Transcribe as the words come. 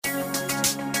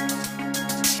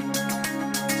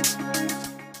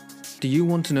Do you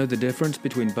want to know the difference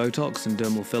between Botox and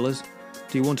dermal fillers?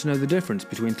 Do you want to know the difference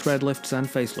between thread lifts and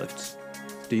facelifts?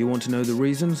 Do you want to know the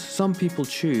reasons some people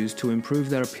choose to improve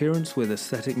their appearance with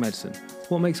aesthetic medicine?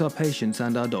 What makes our patients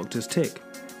and our doctors tick?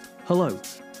 Hello,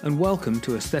 and welcome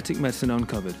to Aesthetic Medicine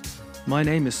Uncovered. My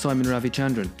name is Simon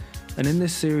Ravichandran, and in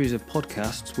this series of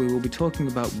podcasts we will be talking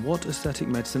about what aesthetic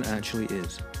medicine actually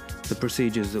is, the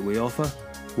procedures that we offer,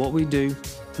 what we do,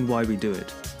 and why we do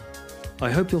it.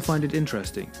 I hope you'll find it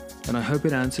interesting, and I hope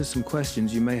it answers some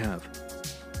questions you may have.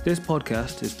 This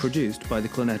podcast is produced by the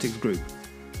Clinetics Group,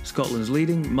 Scotland's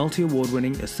leading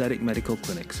multi-award-winning aesthetic medical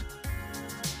clinics.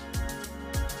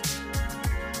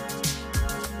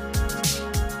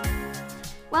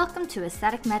 Welcome to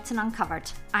Aesthetic Medicine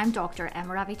Uncovered. I'm Dr.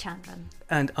 Emma Ravichandran.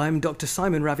 And I'm Dr.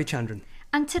 Simon Ravichandran.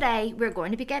 And today we're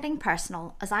going to be getting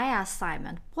personal as I ask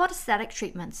Simon what aesthetic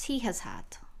treatments he has had.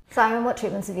 Simon, what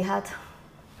treatments have you had?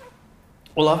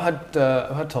 Well, I've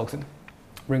had toxin,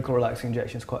 wrinkle relaxing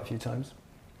injections quite a few times.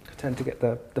 I tend to get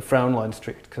the frown lines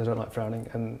treated because I don't like frowning,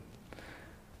 and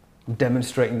I'm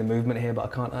demonstrating the movement here, but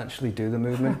I can't actually do the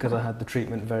movement because I had the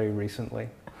treatment very recently.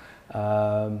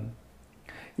 I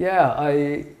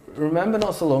remember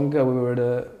not so long ago we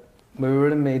were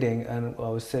at a meeting and I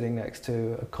was sitting next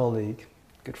to a colleague,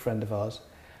 a good friend of ours,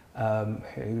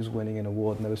 who was winning an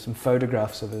award, and there were some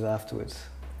photographs of us afterwards.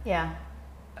 Yeah.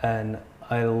 And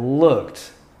I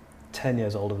looked 10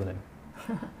 years older than him,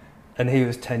 and he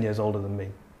was 10 years older than me.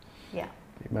 Yeah.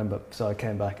 You remember? So I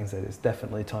came back and said, it's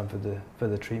definitely time for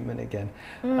the treatment again.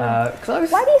 Why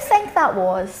do you think that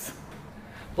was?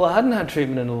 Well, I hadn't had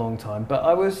treatment in a long time, but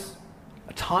I was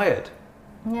tired.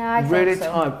 Yeah, I really think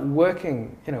so. tired.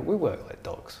 Working, we work like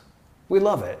dogs. We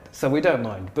love it, so we don't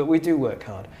mind, but we do work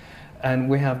hard. And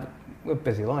we're a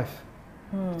busy life.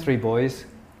 3 boys,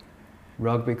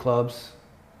 rugby clubs,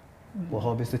 well,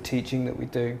 hobbies, the teaching that we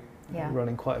do. Yeah. We're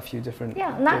running quite a few different...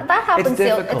 Yeah, and that happens.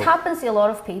 It happens to a lot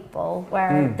of people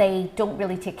where they don't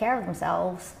really take care of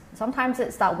themselves. Sometimes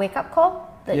it's that wake-up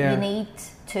call that you need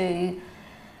to...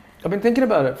 I've been thinking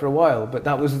about it for a while, but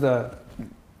that was the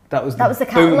catalyst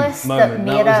that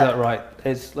made it. That right.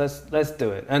 Let's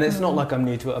do it. And it's not like I'm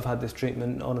new to it. I've had this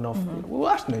treatment on and off. Well,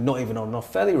 actually, not even on and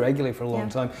off. Fairly regularly for a long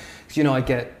time. Because I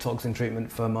get toxin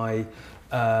treatment for my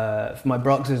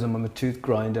bruxism. I'm a tooth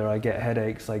grinder. I get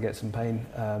headaches. I get some pain.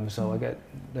 So I get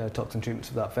toxin treatments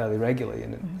for that fairly regularly,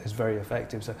 and it's very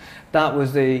effective. So that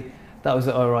was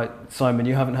all right, Simon,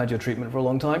 you haven't had your treatment for a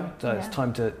long time, so it's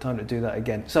time to do that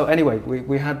again. So anyway,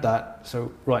 we had that.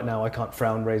 So right now I can't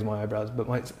frown, raise my eyebrows,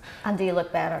 but And do you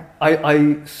look better?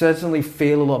 I certainly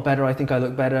feel a lot better. I think I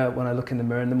look better when I look in the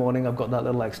mirror in the morning. I've got that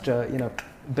little extra,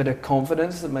 bit of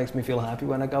confidence that makes me feel happy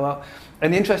when I go out.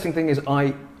 And the interesting thing is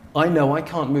I know I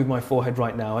can't move my forehead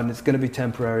right now, and it's going to be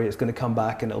temporary, it's going to come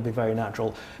back and it'll be very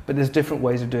natural. But there's different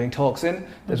ways of doing toxin,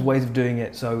 there's ways of doing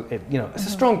it, so it's a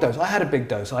strong dose. I had a big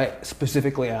dose, I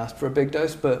specifically asked for a big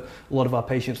dose, but a lot of our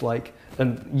patients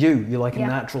and you like a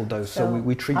natural dose, so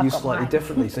we treat you slightly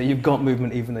differently. So you've got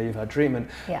movement even though you've had treatment.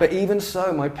 Yeah. But even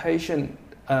so, my patient,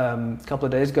 a couple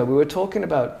of days ago, we were talking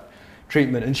about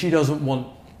treatment, and she doesn't want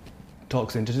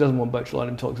toxin, she doesn't want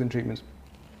botulinum toxin treatments,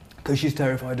 because she's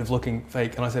terrified of looking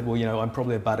fake. And I said, well, I'm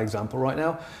probably a bad example right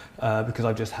now because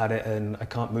I've just had it and I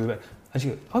can't move it. And she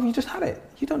goes, oh, you just had it?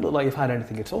 You don't look like you've had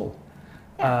anything at all.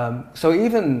 Yeah. So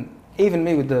even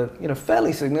me with the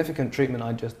fairly significant treatment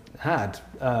I just had,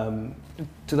 to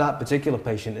that particular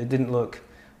patient, it didn't look,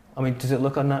 does it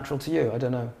look unnatural to you? I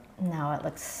don't know. No, it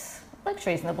looks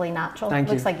reasonably natural. Thank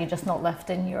it looks you. like you're just not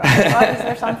lifting your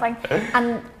eyebrows or something.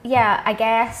 And yeah, I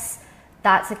guess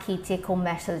that's a key take-home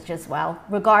message as well.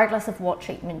 Regardless of what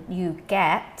treatment you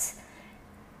get,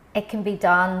 it can be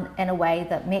done in a way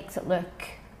that makes it look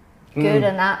good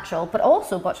and natural, but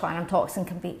also botulinum toxin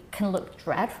can look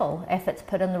dreadful if it's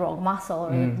put in the wrong muscle or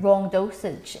the wrong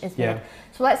dosage is made.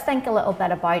 So let's think a little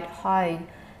bit about how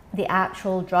the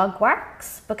actual drug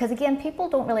works, because again, people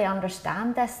don't really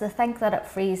understand this. They think that it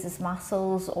freezes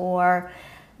muscles or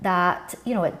that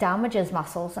it damages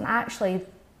muscles, and actually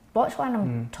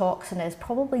botulinum toxin is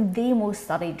probably the most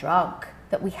studied drug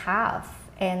that we have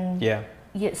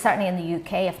certainly in the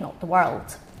UK, if not the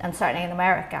world, and certainly in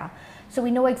America. So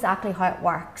we know exactly how it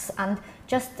works, and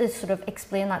just to sort of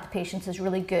explain that to patients is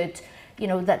really good.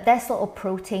 That this little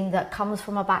protein that comes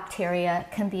from a bacteria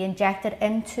can be injected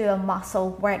into a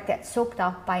muscle where it gets soaked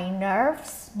up by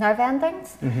nerve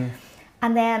endings,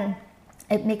 and then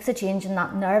it makes a change in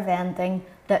that nerve ending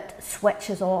that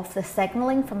switches off the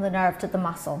signaling from the nerve to the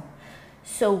muscle.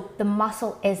 So the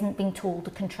muscle isn't being told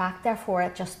to contract, therefore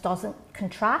it just doesn't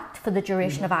contract for the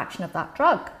duration of action of that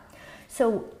drug.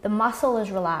 So the muscle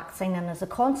is relaxing, and as a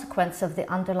consequence of the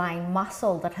underlying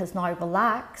muscle that has now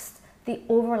relaxed, the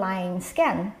overlying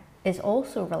skin is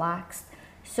also relaxed.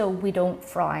 So we don't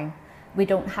frown. We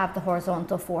don't have the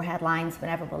horizontal forehead lines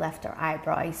whenever we lift our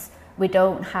eyebrows. We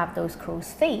don't have those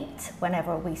crow's feet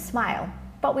whenever we smile,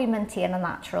 but we maintain a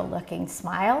natural looking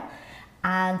smile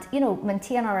and, you know,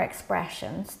 maintain our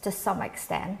expressions to some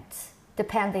extent,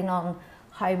 depending on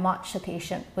how much the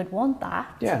patient would want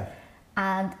that. Yeah.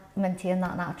 And maintain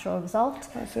that natural result.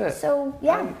 That's it. So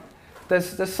yeah.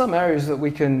 There's some areas that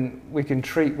we can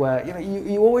treat where, you know,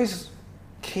 you always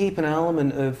keep an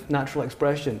element of natural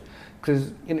expression,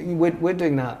 because, you know, we're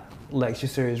doing that lecture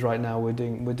series right now. We're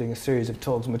doing a series of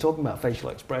talks, and we're talking about facial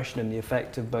expression and the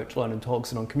effect of botulinum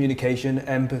toxin on communication,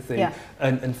 empathy,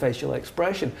 and facial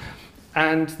expression.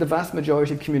 And the vast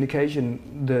majority of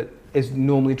communication that is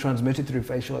normally transmitted through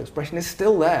facial expression is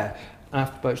still there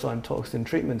after botulinum toxin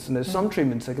treatments. And there's some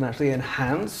treatments that can actually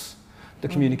enhance the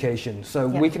communication. So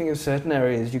weakening of certain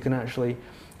areas, you can actually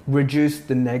reduce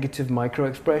the negative micro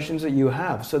expressions that you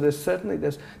have. So there's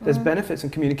benefits in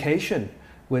communication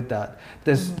with that.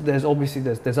 There's obviously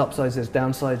there's upsides, there's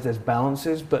downsides, there's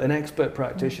balances, but an expert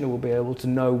practitioner will be able to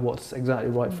know what's exactly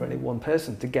right for any one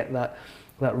person to get that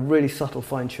really subtle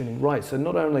fine-tuning right. So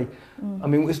not only, I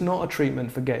mean, it's not a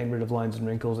treatment for getting rid of lines and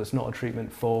wrinkles, it's not a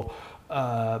treatment for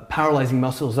paralyzing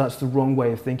muscles. That's the wrong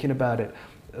way of thinking about it.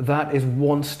 That is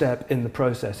one step in the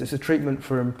process. It's a treatment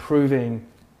for improving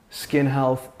skin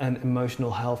health and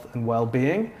emotional health and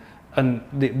well-being. And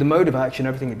the mode of action,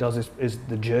 everything it does is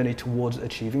the journey towards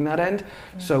achieving that end.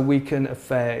 So we can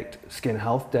affect skin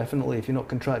health, definitely, if you're not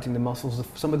contracting the muscles.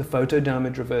 Some of the photo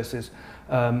damage reverses.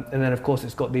 And then, of course,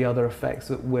 it's got the other effects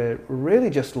that we're really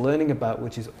just learning about,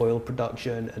 which is oil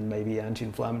production and maybe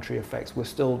anti-inflammatory effects. We're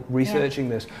still researching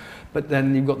this. But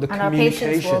then you've got the communication.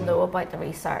 Our patients will know about the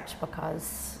research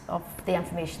because of the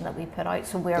information that we put out.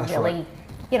 So we're really,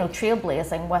 you know,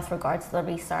 trailblazing with regards to the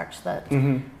research that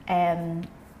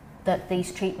that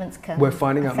these treatments can. We're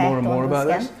finding out more and more about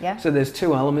this. Yeah. So there's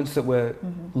two elements that we're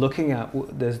looking at.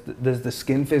 There's the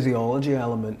skin physiology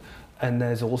element, and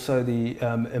there's also the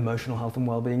emotional health and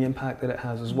well-being impact that it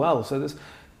has as well. So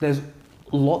there's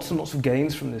lots and lots of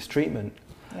gains from this treatment.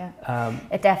 Yeah.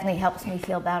 It definitely helps me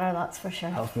feel better. That's for sure.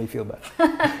 Helps me feel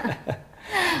better.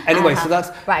 Anyway, so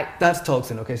that's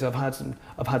toxin. Okay, so I've had some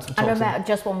toxin. And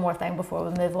just one more thing before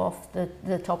we move off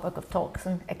the topic of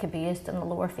toxin. It could be used in the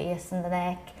lower face and the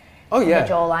neck. Oh yeah.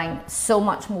 The jawline, so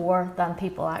much more than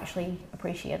people actually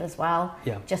appreciate as well.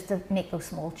 Yeah. Just to make those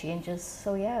small changes.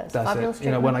 So yeah, it's that's fabulous. It.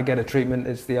 You know, when I get a treatment,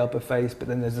 it's the upper face, but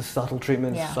then there's the subtle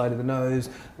treatments, side of the nose,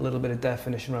 a little bit of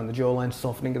definition around the jawline,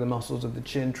 softening of the muscles of the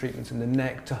chin, treatments in the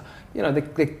neck. To, you know,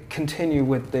 they continue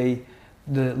with the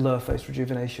lower face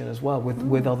rejuvenation as well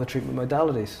with other treatment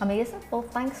modalities. Amazing. Well,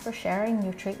 thanks for sharing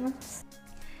your treatments.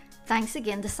 Thanks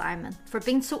again to Simon for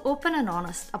being so open and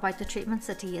honest about the treatments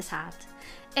that he has had.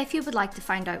 If you would like to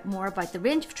find out more about the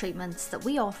range of treatments that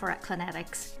we offer at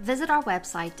Clinetics, visit our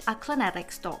website at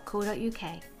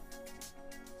clinetics.co.uk.